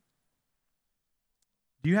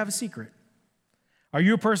 Do you have a secret? Are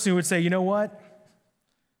you a person who would say, you know what?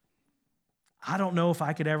 I don't know if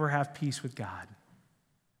I could ever have peace with God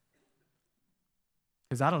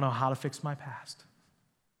because I don't know how to fix my past.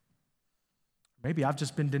 Maybe I've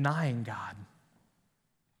just been denying God.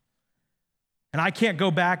 And I can't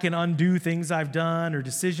go back and undo things I've done or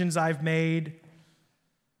decisions I've made.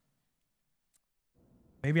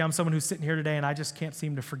 Maybe I'm someone who's sitting here today and I just can't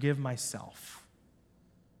seem to forgive myself.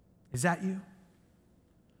 Is that you?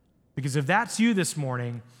 Because if that's you this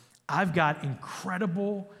morning, I've got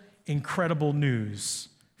incredible news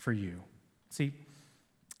for you. See,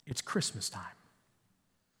 it's Christmas time.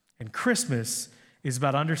 And Christmas is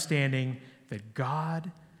about understanding that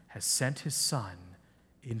God has sent his Son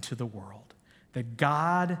into the world. That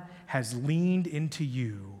God has leaned into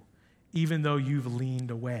you even though you've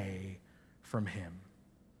leaned away from him.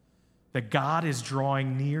 That God is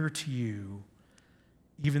drawing near to you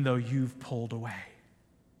even though you've pulled away.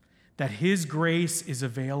 That his grace is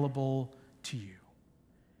available to you.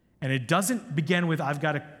 And it doesn't begin with, I've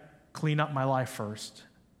got to clean up my life first.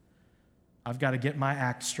 I've got to get my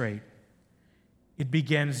act straight. It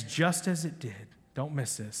begins just as it did, don't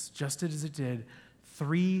miss this, just as it did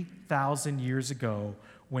 3,000 years ago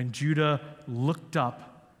when Judah looked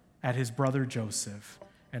up at his brother Joseph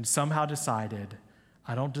and somehow decided,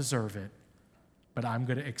 I don't deserve it, but I'm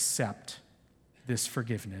going to accept this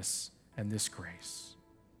forgiveness and this grace.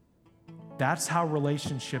 That's how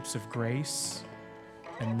relationships of grace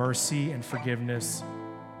and mercy and forgiveness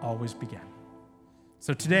always begin.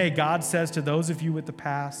 So today, God says to those of you with the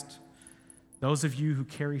past, those of you who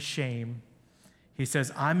carry shame, he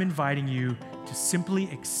says, I'm inviting you to simply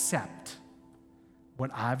accept what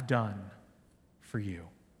I've done for you.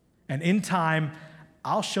 And in time,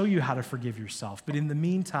 I'll show you how to forgive yourself. But in the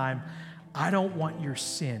meantime, I don't want your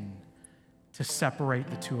sin to separate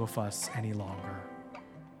the two of us any longer,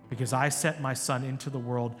 because I sent my son into the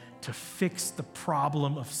world to fix the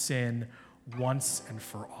problem of sin once and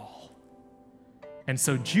for all. And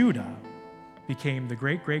so Judah became the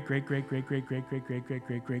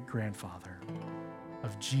great-great-great-great-great-great-great-great-great-great-great-grandfather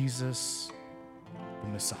of Jesus, the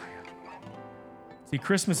Messiah. See,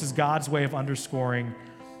 Christmas is God's way of underscoring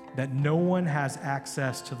that no one has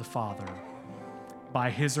access to the Father by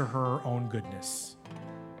his or her own goodness.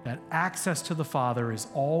 That access to the Father is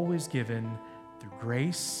always given through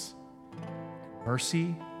grace,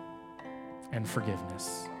 mercy, and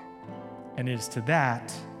forgiveness. And it is to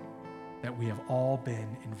that we have all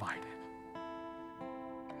been invited.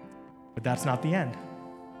 But that's not the end,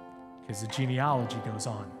 because the genealogy goes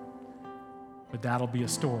on. But that'll be a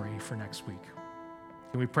story for next week.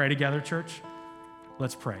 Can we pray together, church?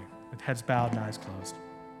 Let's pray, with heads bowed and eyes closed.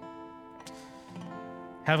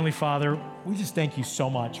 Heavenly Father, we just thank you so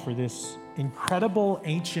much for this incredible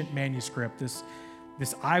ancient manuscript, this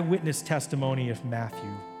eyewitness testimony of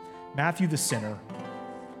Matthew the sinner,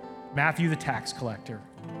 Matthew the tax collector,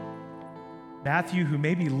 Matthew who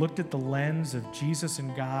maybe looked at the lens of Jesus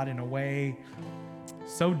and God in a way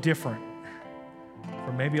so different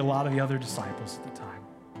from maybe a lot of the other disciples at the time.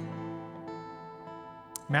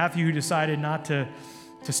 Matthew who decided not to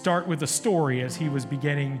start with a story as he was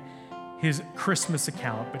beginning his Christmas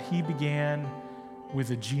account, but he began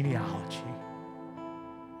with a genealogy.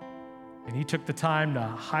 And he took the time to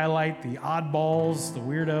highlight the oddballs, the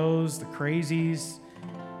weirdos, the crazies,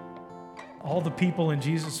 all the people in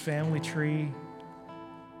Jesus' family tree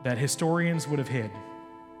that historians would have hid.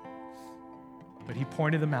 But he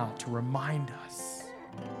pointed them out to remind us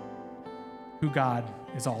who God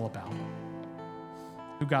is all about,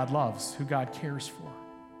 who God loves, who God cares for.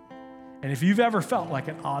 And if you've ever felt like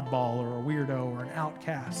an oddball or a weirdo or an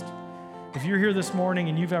outcast, if you're here this morning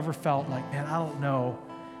and you've ever felt like, man, I don't know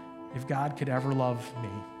if God could ever love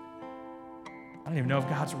me. I don't even know if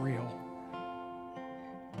God's real.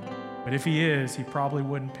 But if he is, he probably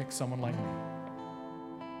wouldn't pick someone like me.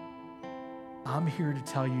 I'm here to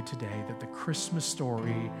tell you today that the Christmas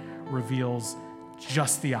story reveals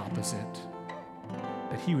just the opposite,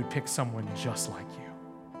 that he would pick someone just like you.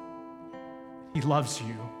 He loves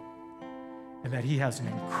you, and that he has an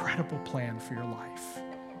incredible plan for your life,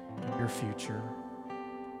 your future.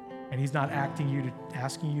 And he's not asking you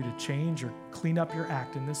to change or clean up your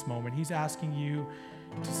act in this moment. He's asking you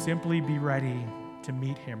to simply be ready to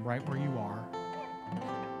meet him right where you are.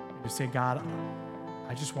 And to say, God,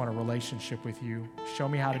 I just want a relationship with you. Show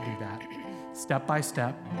me how to do that, step by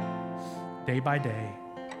step, day by day,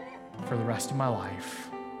 for the rest of my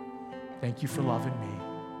life. Thank you for loving me.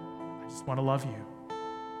 I just want to love you.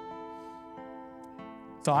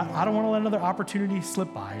 So I don't want to let another opportunity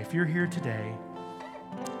slip by. If you're here today,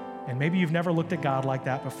 and maybe you've never looked at God like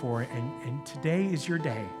that before, and today is your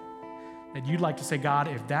day that you'd like to say, God,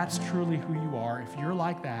 if that's truly who you are, if you're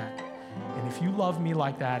like that, and if you love me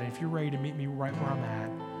like that, and if you're ready to meet me right where I'm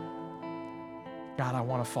at, God, I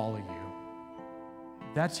want to follow you.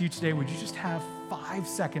 If that's you today, would you just have 5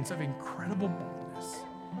 seconds of incredible boldness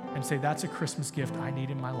and say, that's a Christmas gift I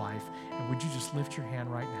need in my life? And would you just lift your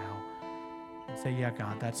hand right now and say, yeah,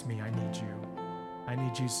 God, that's me. I need you. I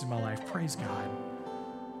need Jesus in my life. Praise God.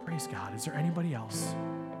 Praise God. Is there anybody else?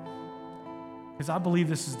 Because I believe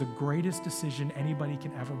this is the greatest decision anybody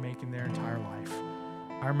can ever make in their entire life.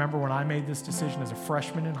 I remember when I made this decision as a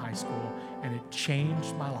freshman in high school, and it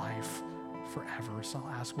changed my life forever. So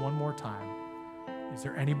I'll ask one more time. Is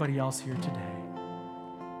there anybody else here today?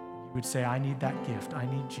 You would say, I need that gift. I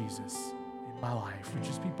need Jesus in my life. Would you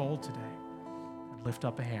just be bold today and lift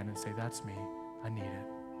up a hand and say, that's me. I need it.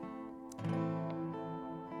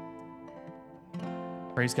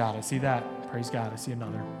 Praise God. I see that. Praise God. I see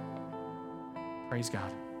another. Praise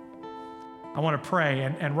God. I want to pray.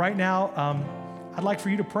 And right now, I'd like for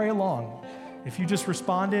you to pray along. If you just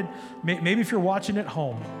responded, maybe if you're watching at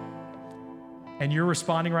home and you're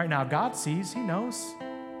responding right now, God sees, he knows.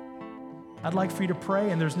 I'd like for you to pray,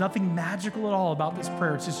 and there's nothing magical at all about this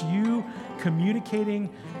prayer. It's just you communicating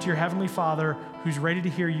to your Heavenly Father who's ready to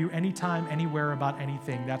hear you anytime, anywhere about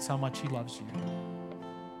anything. That's how much he loves you.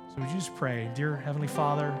 So would you just pray, dear Heavenly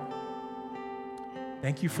Father,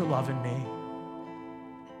 thank you for loving me.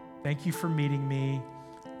 Thank you for meeting me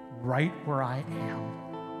right where I am.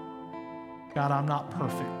 God, I'm not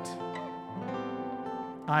perfect.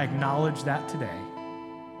 I acknowledge that today.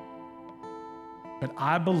 But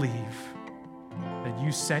I believe that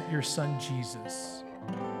you sent your son Jesus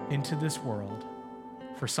into this world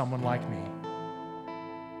for someone like me.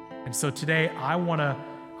 And so today I want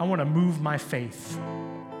to move my faith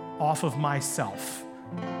off of myself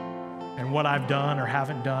and what I've done or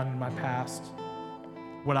haven't done in my past,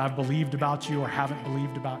 what I've believed about you or haven't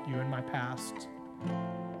believed about you in my past.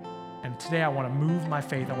 And today I want to move my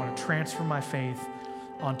faith, I want to transfer my faith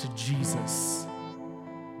onto Jesus,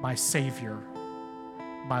 my Savior,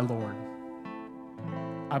 my Lord.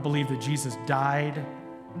 I believe that Jesus died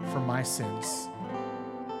for my sins.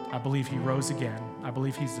 I believe he rose again. I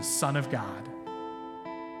believe he's the Son of God.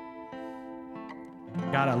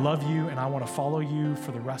 God, I love you and I want to follow you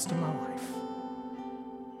for the rest of my life.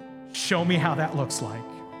 Show me how that looks like.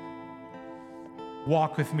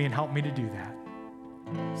 Walk with me and help me to do that.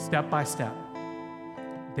 Step by step,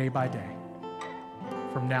 day by day,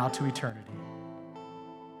 from now to eternity.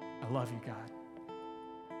 I love you, God.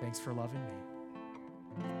 Thanks for loving me.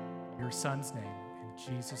 In your son's name,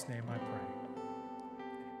 in Jesus' name I pray.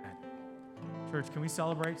 Amen. Church, can we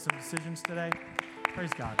celebrate some decisions today?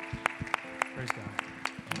 Praise God. Praise God.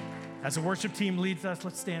 As the worship team leads us,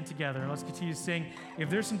 let's stand together and let's continue to sing. If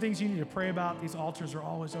there's some things you need to pray about, these altars are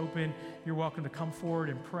always open. You're welcome to come forward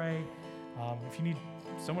and pray. If you need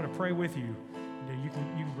someone to pray with you, you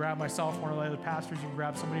can grab myself, one of the other pastors, you can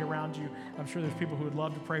grab somebody around you. I'm sure there's people who would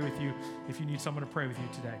love to pray with you if you need someone to pray with you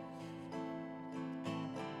today.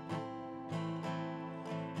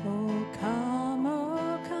 Oh, come,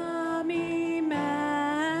 Emmanuel,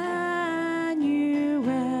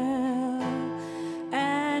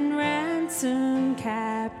 and ransom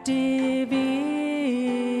captive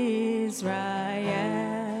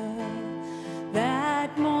Israel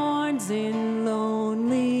that mourns in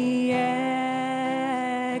lonely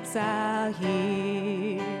exile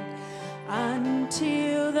here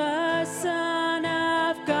until the Son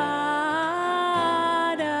of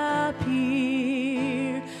God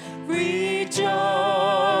appear. Rejoice,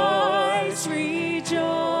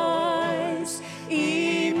 rejoice,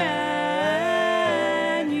 Emmanuel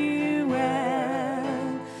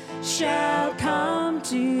shall come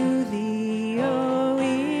to thee, O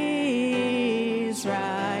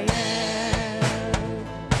Israel.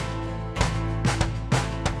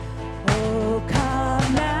 Oh,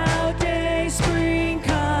 come now, day spring,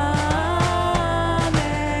 come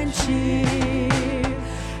and cheer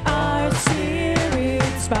our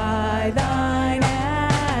spirits by thine advent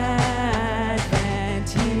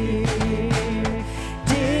here.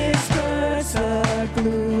 Disperse the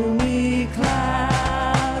gloomy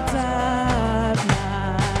clouds of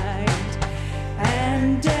night,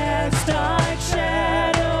 and death's dark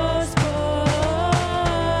shadows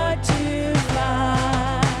put to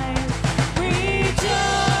flight.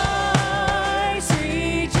 Rejoice,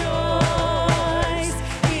 rejoice,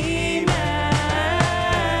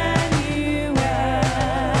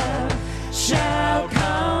 Emmanuel shall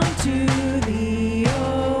come to thee,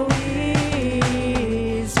 O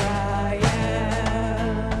Israel.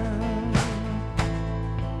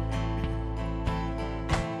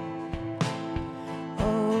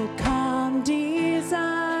 Oh, come,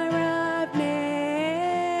 desire of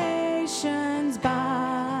nations,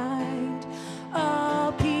 bind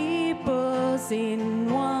all peoples in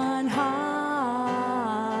one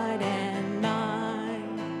heart and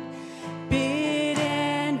mind. Bid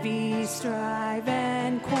envy, strive,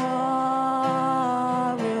 and quarrel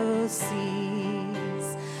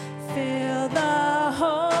cease. Fill the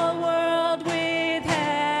whole world with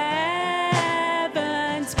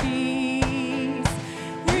heaven's peace.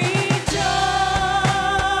 Rejoice,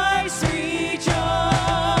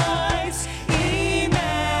 rejoice, Emmanuel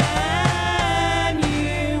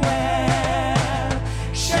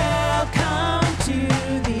shall come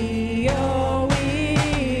to thee, O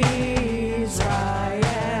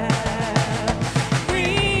Israel.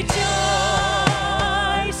 Rejoice,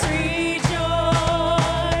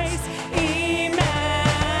 rejoice, Emmanuel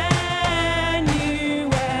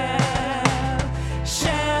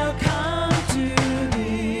shall come to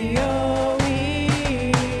thee, O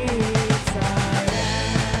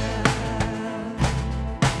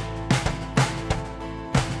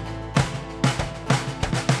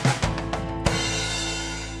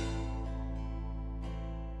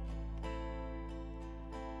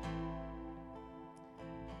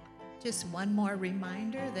Just one more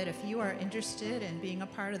reminder that if you are interested in being a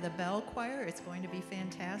part of the Bell Choir, it's going to be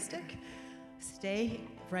fantastic. Stay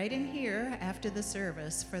right in here after the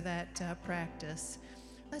service for that practice.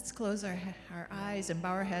 Let's close our eyes and bow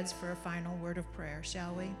our heads for a final word of prayer,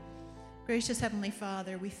 shall we? Gracious Heavenly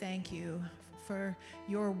Father, we thank you for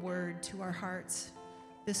your word to our hearts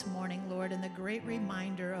this morning, Lord, and the great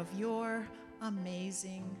reminder of your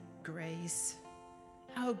amazing grace.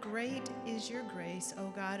 How great is your grace,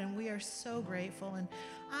 oh God, and we are so grateful. And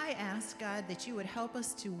I ask, God, that you would help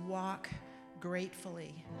us to walk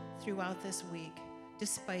gratefully throughout this week,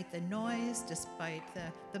 despite the noise, despite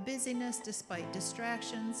the busyness, despite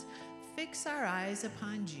distractions. Fix our eyes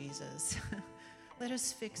upon Jesus. Let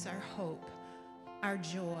us fix our hope, our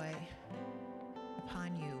joy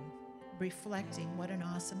upon you, reflecting what an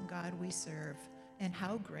awesome God we serve and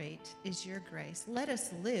how great is your grace. Let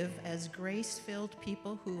us live as grace-filled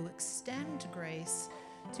people who extend grace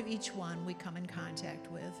to each one we come in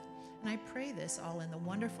contact with. And I pray this all in the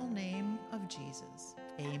wonderful name of Jesus.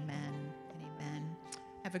 Amen and amen.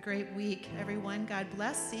 Have a great week, everyone. God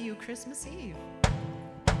bless. See you Christmas Eve.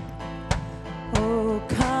 Oh,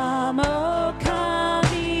 come,